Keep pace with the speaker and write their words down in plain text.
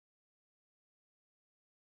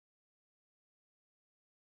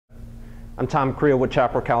I'm Tom Creel with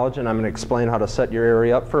Chopper College, and I'm going to explain how to set your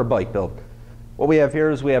area up for a bike build. What we have here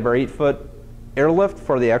is we have our 8-foot airlift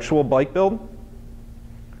for the actual bike build.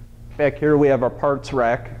 Back here we have our parts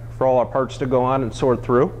rack for all our parts to go on and sort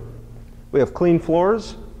through. We have clean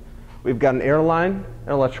floors. We've got an air line and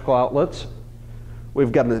electrical outlets.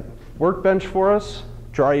 We've got a workbench for us,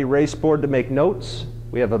 dry erase board to make notes.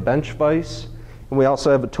 We have a bench vise, and we also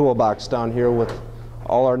have a toolbox down here with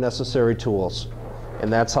all our necessary tools.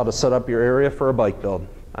 And that's how to set up your area for a bike build.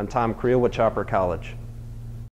 I'm Tom Creel with Chopper College.